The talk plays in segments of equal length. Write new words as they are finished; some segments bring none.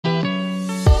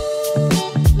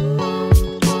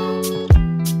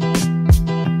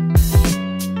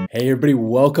Hey everybody,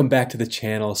 welcome back to the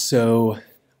channel. So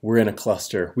we're in a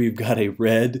cluster. We've got a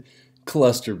red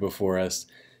cluster before us.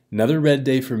 Another red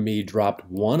day for me, dropped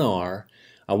 1R.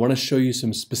 I want to show you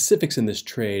some specifics in this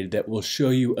trade that will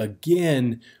show you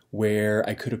again where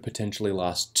I could have potentially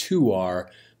lost 2R,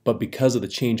 but because of the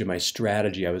change in my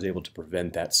strategy, I was able to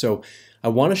prevent that. So I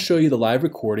want to show you the live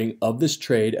recording of this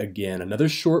trade again. Another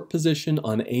short position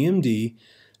on AMD.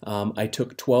 I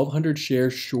took 1,200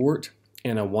 shares short,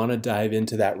 and I want to dive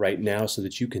into that right now so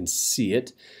that you can see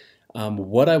it.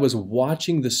 What I was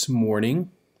watching this morning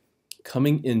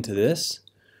coming into this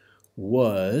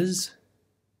was,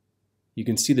 you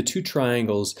can see the two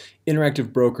triangles.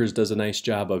 Interactive Brokers does a nice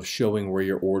job of showing where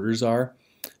your orders are.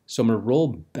 So I'm going to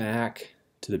roll back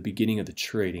to the beginning of the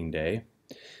trading day,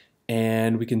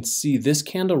 and we can see this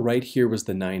candle right here was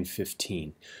the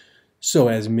 9:15. So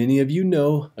as many of you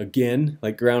know, again,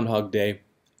 like Groundhog Day,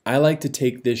 I like to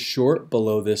take this short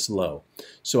below this low.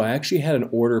 So I actually had an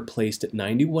order placed at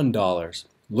 $91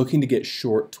 looking to get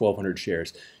short 1,200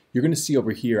 shares. You're going to see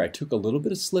over here I took a little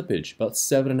bit of slippage, about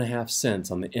 7.5 cents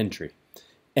on the entry.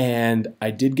 And I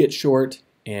did get short,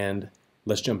 and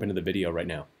let's jump into the video right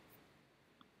now.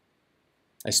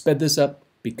 I sped this up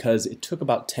because it took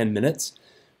about 10 minutes,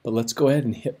 but let's go ahead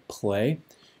and hit play.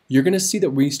 You're going to see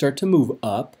that we start to move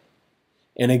up.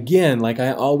 And again, like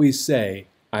I always say,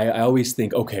 I always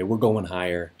think, okay, we're going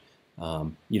higher.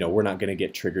 We're not going to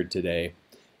get triggered today.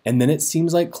 And then it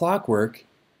seems like clockwork.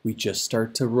 We just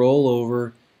start to roll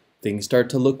over. Things start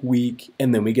to look weak.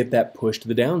 And then we get that push to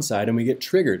the downside and we get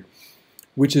triggered,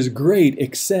 which is great,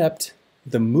 except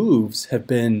the moves have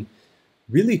been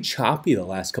really choppy the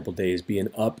last couple days, being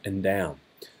up and down.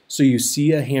 So you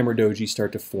see a hammer doji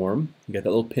start to form. You got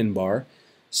that little pin bar.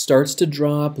 Starts to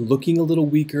drop, looking a little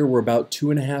weaker. We're about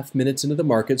 2.5 minutes into the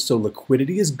market, so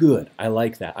liquidity is good. I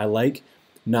like that. I like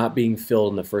not being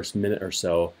filled in the first minute or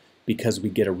so because we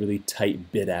get a really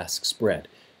tight bid-ask spread.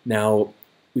 Now,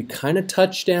 we kind of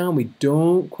touch down. We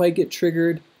don't quite get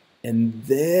triggered, and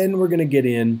then we're going to get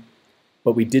in,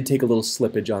 but we did take a little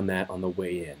slippage on that on the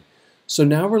way in. So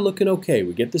now we're looking okay.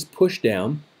 We get this push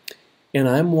down, and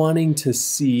I'm wanting to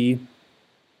see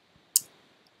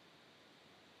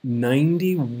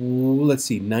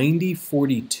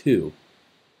 90.42,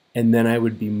 and then I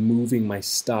would be moving my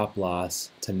stop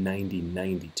loss to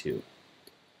 90.92.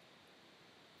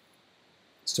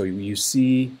 So you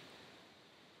see,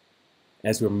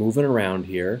 as we're moving around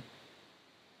here,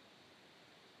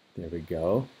 there we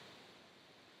go.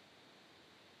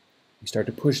 We start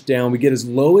to push down. We get as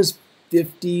low as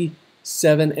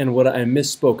 57, and what I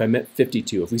misspoke, I meant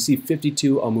 52. If we see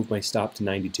 52, I'll move my stop to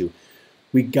 92.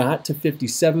 We got to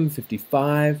 57,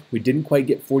 55. We didn't quite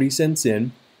get 40 cents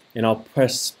in. And let me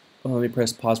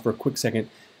press pause for a quick second.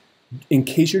 In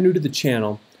case you're new to the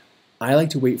channel, I like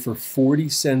to wait for 40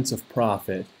 cents of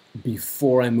profit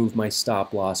before I move my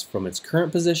stop loss from its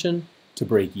current position to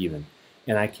break even.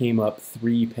 And I came up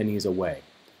 3 pennies away.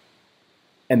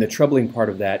 And the troubling part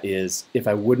of that is if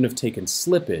I wouldn't have taken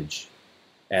slippage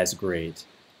as great,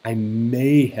 I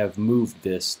may have moved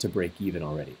this to break even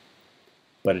already.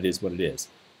 But it is what it is.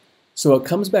 So it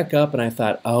comes back up, and I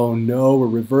thought, oh no, we're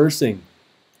reversing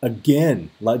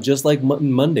again, just like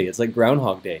Monday. It's like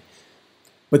Groundhog Day.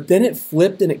 But then it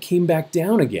flipped and it came back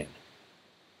down again.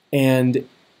 And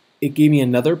it gave me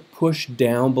another push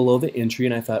down below the entry,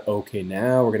 and I thought, okay,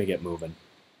 now we're going to get moving.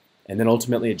 And then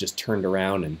ultimately it just turned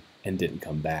around and didn't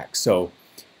come back. So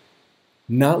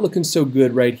not looking so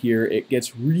good right here. It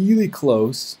gets really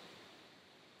close,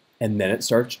 and then it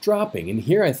starts dropping. And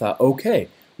here I thought, okay,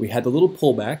 we had the little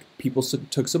pullback, people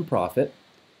took some profit,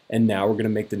 and now we're going to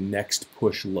make the next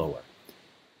push lower.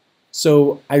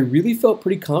 So I really felt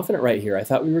pretty confident right here. I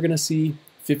thought we were going to see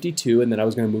 52, and then I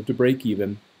was going to move to break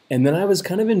even. And then I was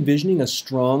kind of envisioning a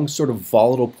strong sort of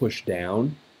volatile push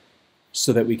down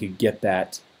so that we could get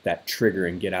that trigger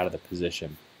and get out of the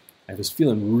position. I was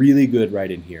feeling really good right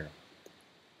in here.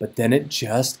 But then it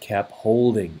just kept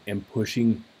holding and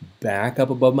pushing back up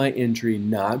above my entry,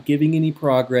 not giving any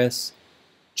progress,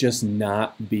 just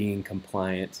not being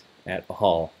compliant at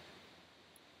all.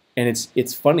 And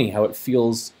it's funny how it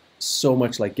feels so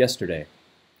much like yesterday.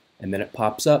 And then it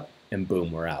pops up and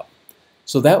boom, we're out.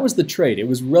 So that was the trade. It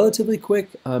was relatively quick,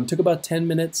 took about 10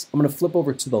 minutes. I'm going to flip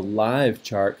over to the live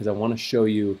chart because I want to show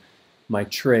you my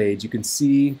trades. You can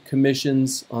see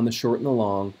commissions on the short and the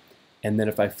long. And then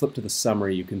if I flip to the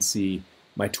summary, you can see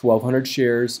my 1,200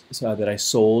 shares that I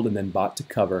sold and then bought to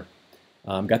cover.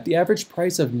 Got the average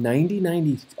price of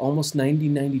almost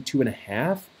 92 and a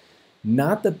half.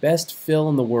 Not the best fill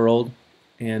in the world.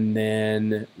 And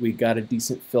then we got a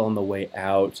decent fill on the way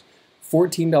out.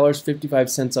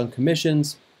 $14.55 on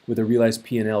commissions, with a realized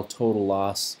P&L total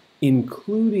loss,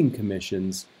 including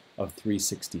commissions, of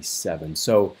 367.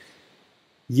 So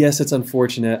yes, it's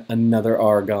unfortunate, another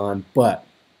R gone, but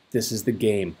this is the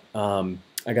game. I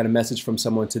got a message from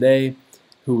someone today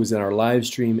who was in our live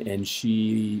stream, and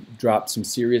she dropped some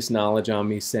serious knowledge on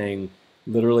me, saying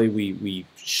literally we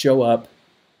show up,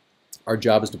 our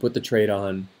job is to put the trade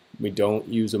on, we don't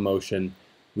use emotion,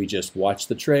 we just watch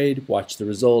the trade, watch the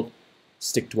result,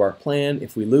 stick to our plan.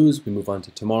 If we lose, we move on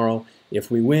to tomorrow.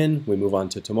 If we win, we move on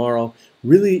to tomorrow.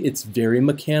 Really, it's very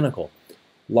mechanical.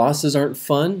 Losses aren't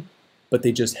fun, but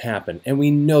they just happen, and we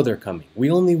know they're coming. We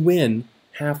only win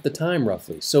half the time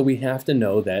roughly, so we have to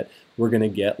know that we're going to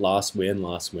get loss, win,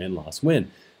 loss, win, loss,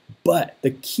 win. But the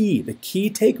key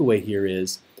takeaway here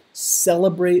is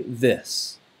celebrate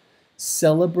this.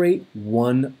 Celebrate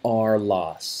 1R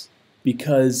loss,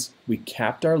 because we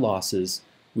capped our losses,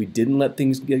 we didn't let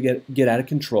things get out of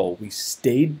control, we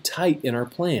stayed tight in our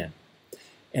plan,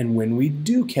 and when we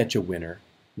do catch a winner,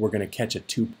 we're going to catch a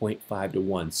 2.5 to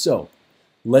 1. So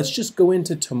let's just go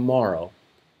into tomorrow.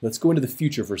 Let's go into the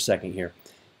future for a second here.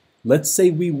 Let's say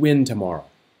we win tomorrow.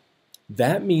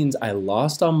 That means I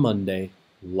lost on Monday,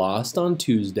 lost on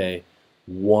Tuesday,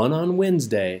 won on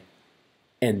Wednesday,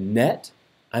 and net,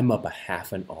 I'm up a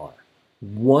half an R.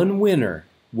 One winner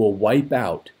will wipe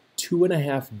out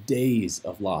 2.5 days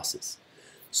of losses.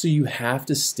 So you have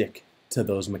to stick to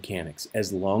those mechanics.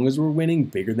 As long as we're winning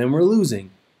bigger than we're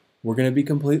losing, we're going to be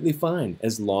completely fine,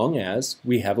 as long as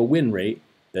we have a win rate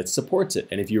that supports it.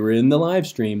 And if you were in the live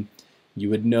stream, you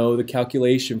would know the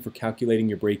calculation for calculating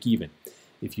your break even.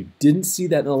 If you didn't see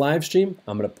that in the live stream,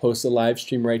 I'm going to post a live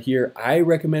stream right here. I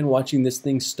recommend watching this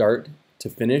thing start to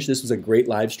finish. This was a great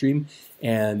live stream,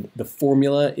 and the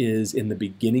formula is in the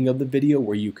beginning of the video,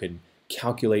 where you can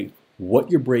calculate what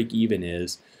your break even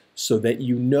is, so that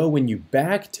you know when you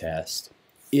back test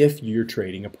if you're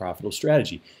trading a profitable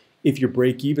strategy. If your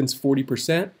break even's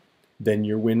 40%, then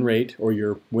your win rate in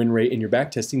your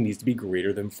back testing needs to be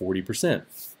greater than 40%.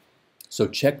 So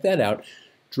check that out.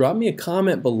 Drop me a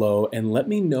comment below and let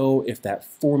me know if that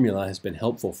formula has been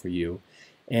helpful for you.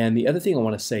 And the other thing I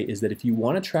want to say is that if you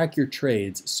want to track your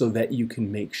trades so that you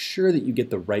can make sure that you get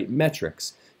the right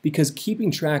metrics, because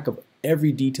keeping track of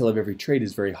every detail of every trade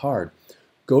is very hard,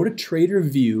 go to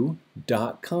Tradervue.com.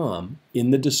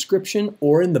 In the description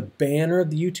or in the banner of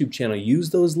the YouTube channel,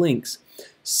 use those links,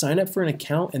 sign up for an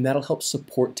account, and that'll help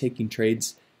support Taking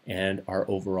Trades and our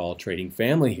overall trading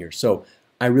family here. So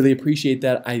I really appreciate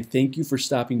that. I thank you for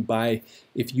stopping by.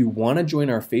 If you want to join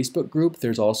our Facebook group,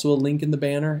 there's also a link in the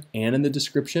banner and in the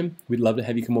description. We'd love to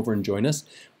have you come over and join us.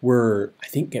 We're, I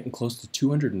think, getting close to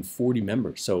 240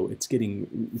 members, so it's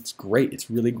great.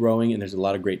 It's really growing, and there's a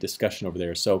lot of great discussion over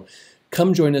there. So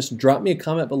come join us. Drop me a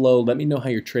comment below. Let me know how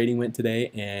your trading went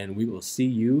today, and we will see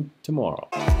you tomorrow.